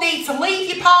both need to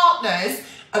leave your partners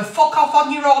and fuck off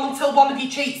on your own until one of you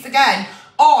cheats again.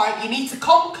 Or you need to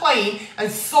come clean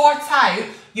and sort out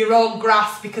your own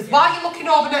grass. Because while you're looking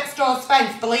over next door's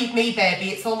fence, believe me, baby,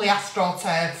 it's only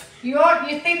astroturf. You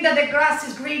think that the grass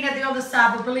is green at the other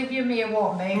side, but believe you me, it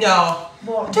won't be. No.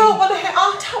 Won't don't want to hurt.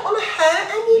 I don't want to hurt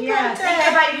anybody. Yeah,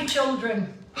 think about your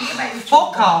children. Think about your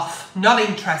Fuck children. off. Not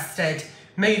interested.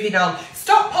 Moving on.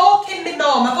 Stop poking me,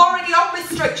 Mum. I've already on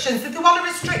restrictions. If they want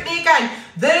to restrict me again,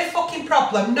 their fucking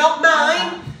problem, not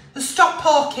mine. Stop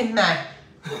poking me.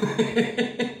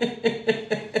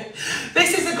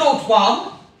 This is a good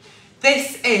one.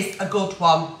 This is a good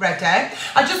one. Ready?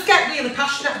 I just get really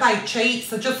passionate about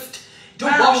cheats. I just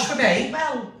don't wash for me.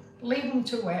 Well, leave them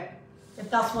to it.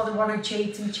 If that's what they want to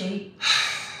cheat and cheat.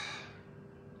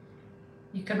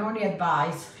 You can only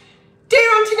advise. Dear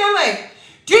Aunty Nelly,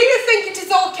 do you think it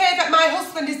is okay that my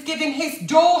husband is giving his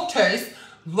daughters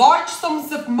large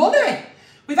sums of money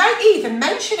without even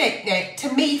mentioning it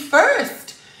to me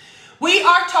first? We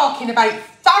are talking about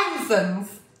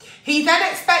thousands. He then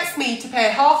expects me to pay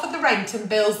half of the rent and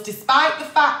bills despite the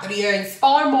fact that he earns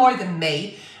far more than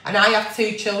me and I have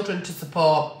 2 children to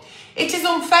support. It is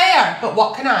unfair, but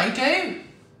what can I do?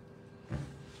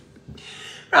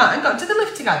 Right, I've got to the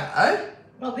live together.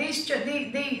 Well, these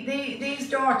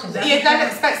daughters... He then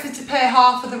expects me to pay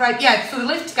half of the rent. Yeah, so they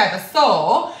live together.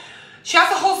 So, she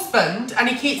has a husband and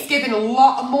he keeps giving a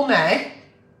lot of money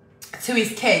to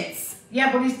his kids.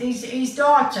 Yeah, but his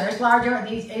daughters, larger,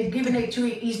 he's giving it to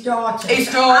his daughters.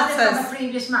 His daughters. And from a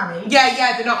previous marriage.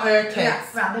 Yeah, they're not her kids. Yeah,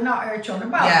 right, they're not her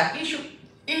children. Well, yeah.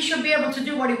 he should be able to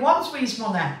do what he wants with his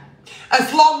money.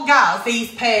 As long as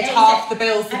he's paid half the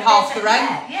bills and half the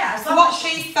rent. Yeah. So what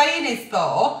she's saying is,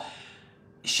 though,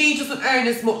 she doesn't earn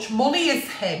as much money as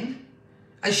him,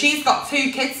 and she's got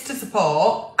 2 kids to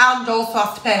support, and also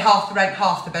has to pay half the rent,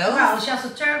 half the bills. Well, she has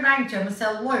to turn around to him and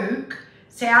say, Luke,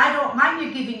 I don't mind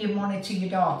you giving your money to your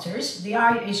daughters.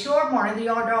 It's your money, they're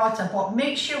your daughter, but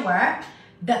make sure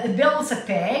that the bills are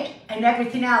paid and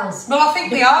everything else. Well, I think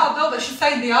they are, though, but she's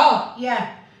saying they are.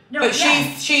 Yeah. No, but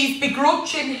she's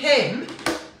begrudging him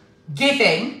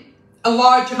giving a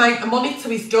large amount of money to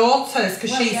his daughters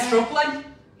because she's struggling.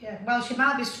 Yeah, well, she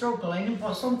might be struggling,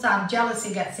 but sometimes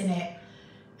jealousy gets in it.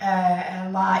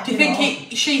 Do you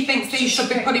think she thinks he should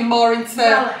be putting more into...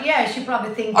 Well, yeah, she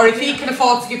probably thinks... Or if he can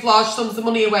afford to give large sums of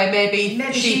money away, maybe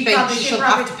she thinks she shouldn't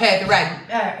have to pay the rent.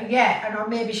 Yeah, or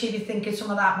maybe she'd be thinking some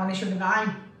of that money should be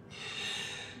mine.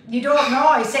 You don't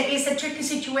know. It's a tricky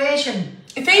situation.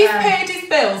 If he's paid his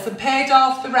bills and paid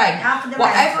off the rent,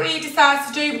 whatever he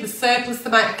decides to do with the surplus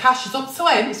amount of cash is up to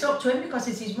him. It's up to him because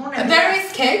it's his money. And they're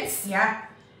his kids. Yeah.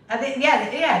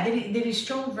 They're his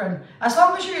children. As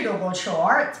long as you don't go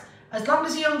short, as long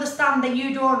as you understand that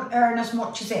you don't earn as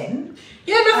much as him.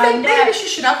 Yeah, and I think maybe she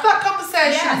should have that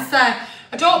conversation and say,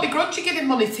 I don't begrudge you giving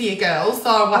money to your girls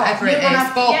or whatever it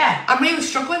is, but I'm really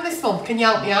struggling this month. Can you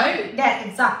help me out? Yeah,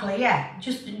 exactly, yeah.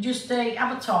 Just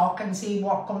have a talk and see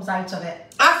what comes out of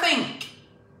it. I think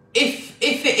if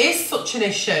it is such an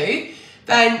issue,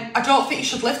 then I don't think you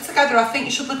should live together. I think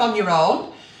you should live on your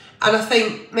own. And I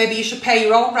think maybe you should pay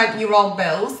your own rent and your own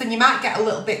bills. Then you might get a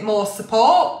little bit more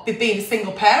support with being a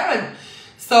single parent.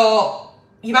 So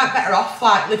you might be better off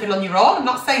like living on your own. I'm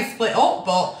not saying split up,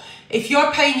 but if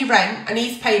you're paying your rent and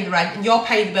he's paying the rent and you're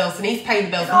paying the bills and he's paying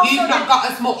the bills and you've not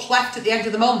got as much left at the end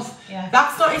of the month,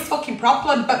 that's not his fucking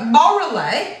problem. But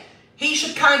morally, he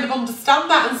should kind of understand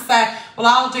that and say, well,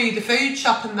 I'll do the food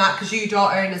shop and that because you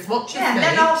don't earn as much as me. Yeah, and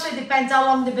then also it depends how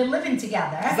long they've been living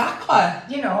together.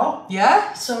 Exactly. You know?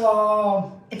 Yeah.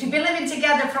 So if you've been living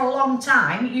together for a long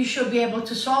time, you should be able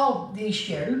to solve the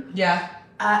issue. Yeah.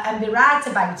 And be right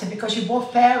about it because you're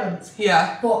both parents.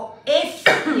 Yeah. But if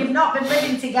you've not been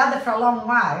living together for a long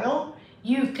while,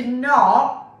 you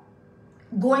cannot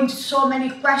go into so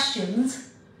many questions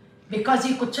because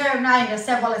you could turn around and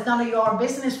say, well, it's none of your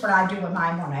business what I do with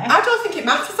my money. I don't think it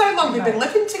matters how long they've been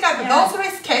living together. Yeah. Those are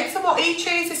his kids, and what he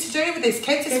chooses to do with his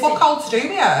kids is fuck all to do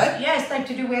with her. Yeah, it's like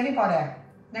to do with anybody.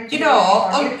 You know,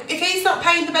 if he's not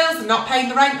paying the bills and not paying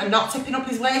the rent and not tipping up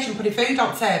his wage and putting food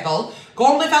on the table,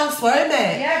 go and live elsewhere,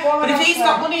 mate. Yeah, go on. But if he's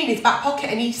got money in his back pocket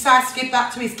and he decides to give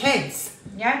that to his kids...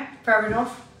 Yeah, fair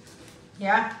enough.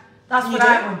 Yeah, that's what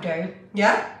I would do.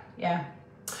 Yeah? Yeah.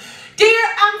 Dear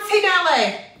Aunty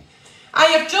Nelly, I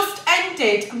have just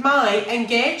ended my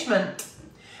engagement.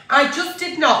 I just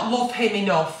did not love him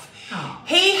enough. Oh.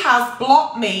 He has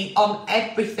blocked me on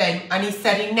everything and he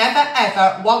said he never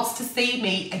ever wants to see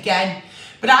me again.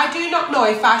 But I do not know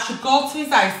if I should go to his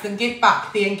house and give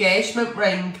back the engagement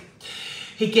ring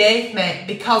he gave me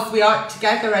because we aren't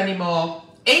together anymore.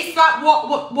 Is that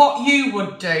what you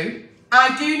would do?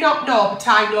 I do not know, but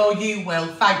I know you will.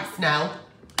 Thanks, Nell.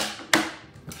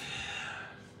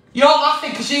 You're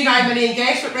laughing because you know how many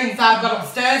engagement rings I've got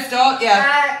upstairs, don't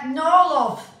you? No,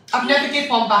 love. I've never given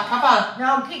one back, have I?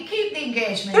 No, keep the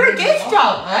engagement. They're a gift,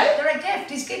 aren't they? They're a gift.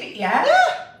 He's giving, yeah.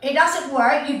 It doesn't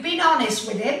work. You've been honest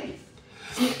with him.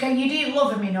 You didn't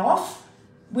love him enough.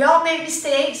 We all make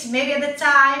mistakes. Maybe at the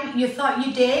time you thought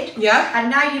you did. Yeah. And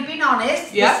now you've been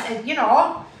honest. Yeah. You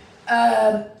know.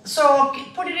 So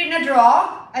put it in a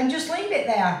drawer and just leave it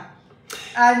there.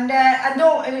 And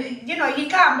don't, you know, you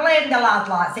can't blame the lad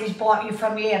like he's blocked you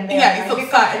from here and there. Yeah, he's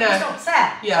upset, He's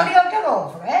upset. Yeah. But he'll get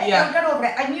over it. Yeah. He'll get over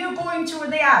it. And you going to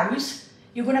the house,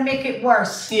 you're going to make it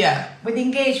worse. Yeah. With the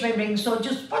engagement ring. So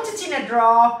just put it in a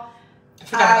drawer.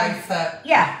 Forget about it.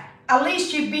 Yeah. At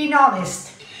least you've been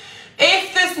honest.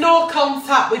 If there's no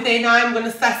contact within, I'm going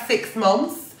to say 6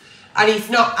 months, and he's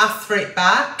not asked for it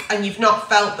back, and you've not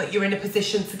felt that you're in a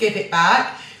position to give it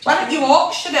back, why don't you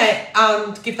auction it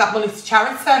and give that money to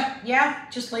charity? Yeah,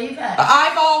 just leave it. But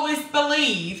I've always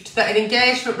believed that an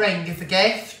engagement ring is a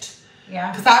gift.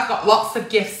 Yeah. Because I've got lots of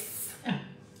gifts.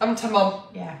 Haven't I, Mum?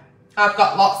 Yeah. I've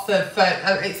got lots of...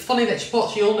 it's funny that she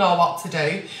puts you'll know what to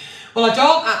do. Well, I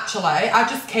don't actually. I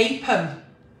just keep them.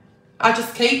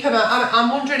 I'm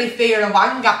wondering if Vera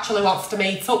Wang actually wants to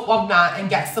meet up one night and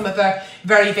get some of her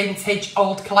very vintage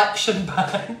old collection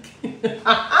back.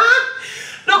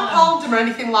 Not pawned them or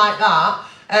anything like that,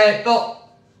 but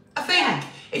I think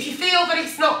if you feel that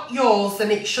it's not yours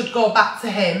and it should go back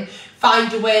to him,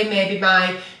 find a way maybe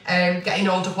by getting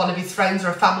hold of one of his friends or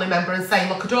a family member and saying,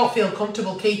 look, I don't feel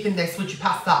comfortable keeping this, would you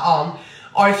pass that on?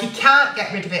 Or if you can't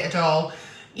get rid of it at all,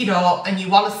 you know, and you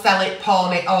want to sell it,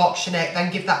 pawn it, auction it,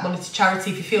 then give that money to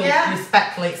charity if you feel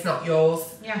respectfully it's not yours.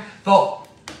 Yeah. But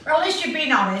well, at least you've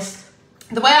been honest.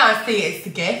 The way I see it, it's a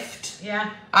gift.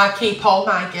 Yeah. I keep all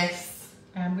my gifts.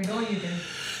 And we know you do.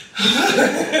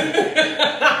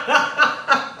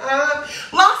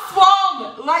 Last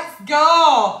one. Let's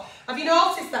go. Have you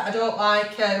noticed that I don't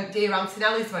like Dear Aunty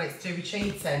Nelly's when it's to do with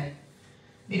cheating?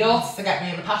 You notice I get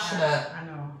really passionate. I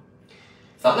know.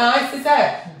 It's not nice, is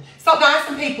it? It's not nice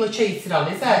when people are cheated on,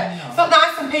 is it? No. It's not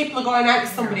nice when people are going out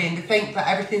with somebody and they think that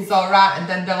everything's alright and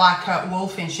then they're like a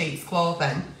wolf in sheep's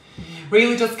clothing.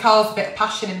 Really does cause a bit of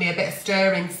passion in me, a bit of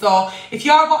stirring. So if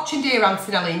you're watching Dear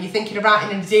Aunty Nelly and you're thinking of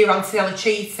writing in Dear Aunty Nelly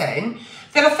cheating,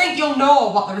 then I think you'll know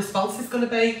what the response is going to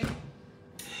be.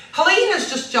 Helena's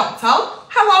just dropped on.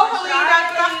 Hello, Helena.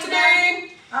 Good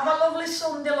afternoon. Have a lovely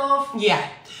Sunday, love. Yeah.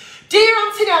 Dear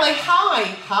Aunty Nelly,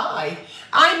 hi.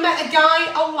 I met a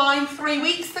guy online 3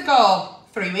 weeks ago.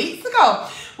 3 weeks ago.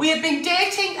 We had been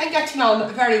dating and getting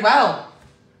on very well.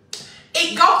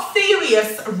 It got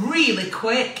serious really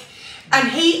quick. And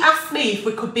he asked me if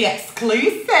we could be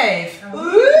exclusive.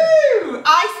 Ooh!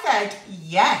 I said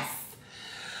yes.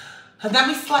 And then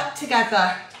we slept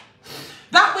together.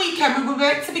 That weekend we were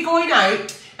meant to be going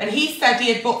out, and he said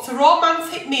he had booked a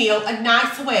romantic meal a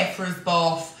night away for us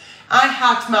both. I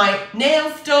had my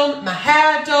nails done, my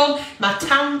hair done, my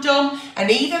tan done,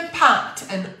 and even packed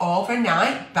an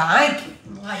overnight bag.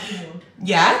 Like you would.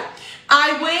 Yeah.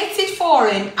 I waited for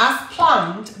him as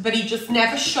planned, but he just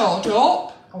never showed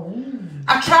up. Oh.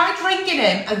 I tried ringing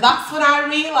him, and that's when I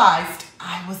realised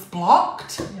I was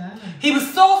blocked. Yeah. He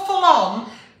was so full on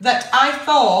that I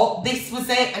thought this was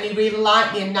it, and he really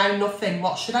liked me, and now nothing.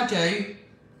 What should I do?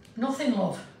 Nothing,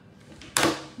 love.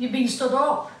 You've been stood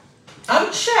up.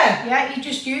 Haven't she? Yeah, he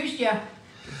just used you.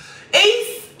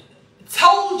 He's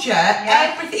told you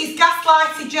everything. He's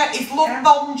gaslighted you. He's love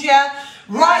bombed you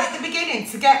right at the beginning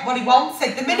to get what he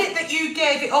wanted. The minute that you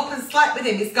gave it up and slept with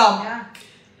him, he's gone. Yeah.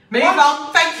 Move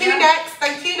on. Thank you next.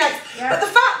 Thank you next. Yeah. But the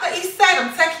fact that he said,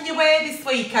 I'm taking you away this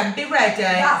weekend, be ready.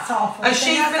 That's awful. And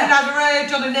she's been and had her hair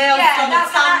done, her nails done, her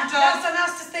tan done. That's a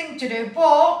nasty thing to do,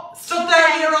 but... Stood there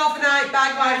with your overnight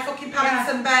bag like fucking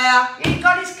Paddington Bear. He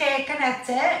got his cake and ate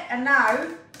it, and now...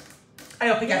 I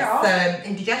hope he gets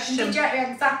indigestion.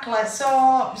 Exactly.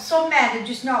 So some men are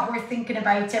just not worth thinking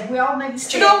about it. We all make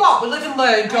mistakes. Do you know what? We live and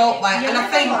learn, don't we? And I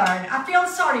think I feel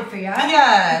sorry for you.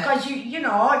 Yeah. Because you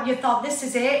know, you thought this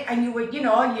is it, and you were, you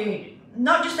know, you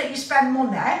not just that you spend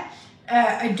money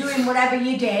doing whatever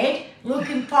you did,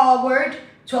 looking forward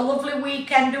to a lovely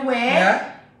weekend away.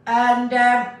 Yeah.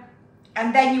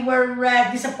 And then you were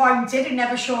disappointed and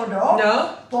never showed up.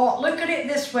 No. But look at it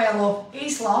this way, love.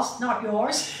 He's lost, not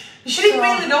yours. She didn't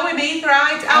really know him either.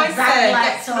 I said,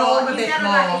 get to know him a bit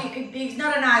more. He's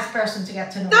not a nice person to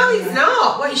get to know. No, he's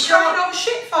not. What are you trying over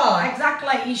shit for?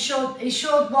 Exactly. He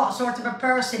showed what sort of a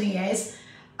person he is.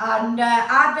 And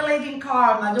I believe in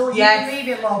karma. Don't you believe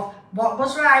it, love? What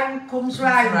goes round comes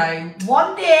round.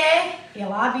 One day,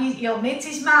 he'll meet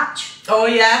his match. Oh,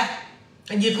 yeah.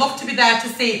 And you'd love to be there to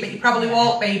see it, but you probably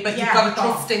won't be. But you've got to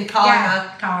trust in karma.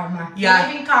 Yeah, karma. Yeah.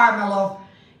 Believe in karma, love.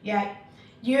 Yeah.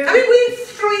 I mean, we've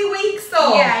 3 weeks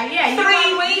though. Yeah.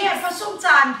 3 weeks. Yeah, but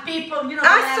sometimes people, you know.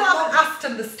 I still haven't asked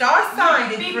them the star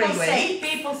sign in 3 weeks.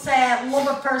 People say love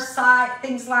at first sight,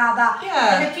 things like that.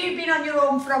 Yeah. And if you've been on your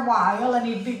own for a while and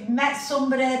you've met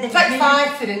somebody, it's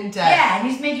exciting, isn't it? Yeah, and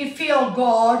he's made you feel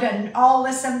good and all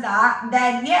this and that,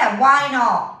 then yeah, why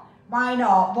not? Why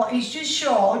not? But he's just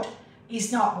showed he's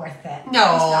not worth it.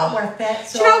 No. He's not worth it.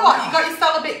 So do you know what? You got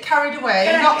yourself a bit carried away.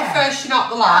 You're not the first, you're not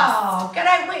the last. Oh, get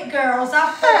out with girls.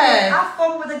 Have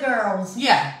fun with the girls.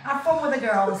 Yeah. Have fun with the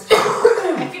girls.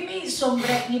 If you meet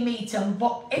somebody, you meet them.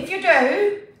 But if you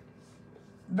do,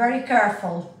 very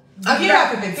careful. Have you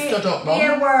ever been stood up, Mum? Be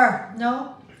aware.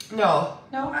 No. No.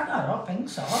 No, I don't think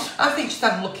so. I think she's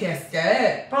had a lucky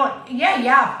escape. But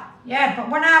yeah. But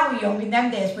when I was young, in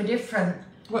them days, we're different.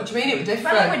 What do you mean it was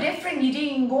different? Well, it was different. You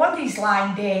didn't go on these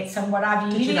line dates and what have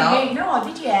you. Did you not? No,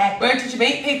 did you? Where did you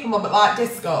meet people, Mum, at like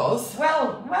discos?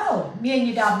 Well, me and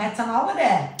your dad met on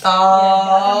holiday.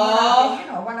 Oh. Yeah,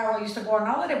 you know, when I used to go on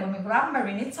holiday with my grandma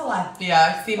in Italy.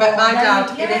 Yeah, so you met my dad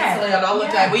in Italy on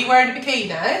holiday. Yeah. Were you wearing a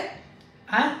bikini?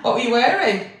 Huh? What were you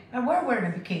wearing? I were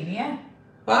wearing a bikini, yeah.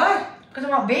 Why? Because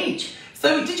I'm on beach.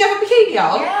 So did you have a bikini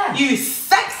on? Yeah. You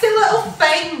sexy little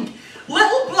thing.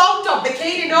 Little blonde on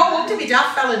bikini. No wonder my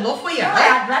dad fell in love with you. No, I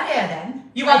had red hair then.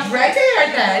 You had red hair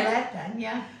then? Red then,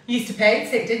 yeah. You used to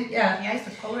paint it, didn't you? Yeah, I used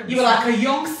to colour it. You were like a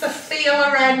young Sophia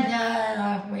Loren.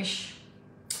 Yeah, I wish.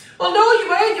 Well, no, you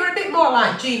weren't. You were a bit more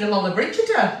like Gina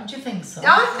Lollobrigida. Do you think so?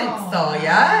 I think so,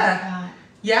 yeah. Right.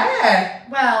 Yeah.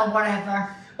 Well,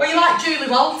 whatever. Well, you're like Julie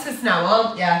Walters now,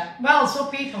 aren't you? Well, so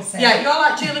people say. Yeah, you're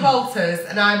like Julie Walters,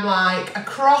 and I'm like a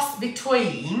cross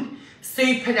between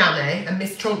Super Nanny and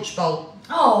Miss Trunchbull.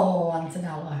 Oh,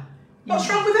 Antonella. What's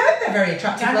wrong with them? They're very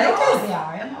attractive ladies.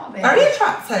 I know they are. Very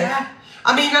attractive. Yeah.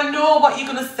 I mean, I know what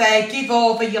you're going to say. Give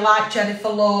over, you like Jennifer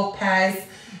Lopez.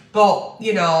 But,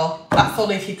 you know, that's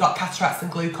only if you've got cataracts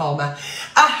and glaucoma.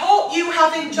 I hope you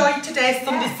have enjoyed today's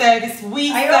Sunday service. We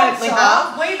certainly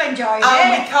have. We've enjoyed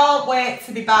and it. we can't wait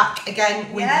to be back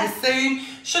again with you soon.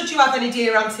 Should you have any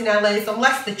dear Aunty Nellies,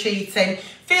 unless they're cheating,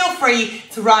 feel free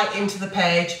to write into the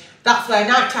page. That's where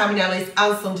nighttime Nellies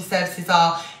and Sunday services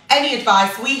are. Any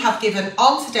advice we have given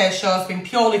on today's show has been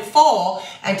purely for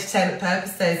entertainment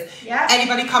purposes. Yeah.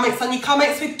 Anybody comments on your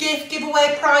comments with gift,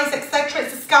 giveaway, prize, etc.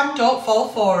 It's a scam, don't fall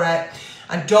for it.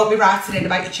 And don't be writing in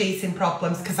about your cheating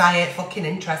problems because I ain't fucking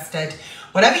interested.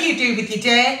 Whatever you do with your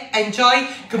day, enjoy.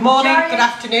 Good morning, good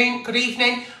afternoon, good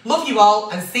evening. Love you all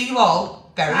and see you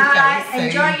all very, very soon.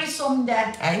 Enjoy your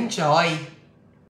Sunday. Enjoy.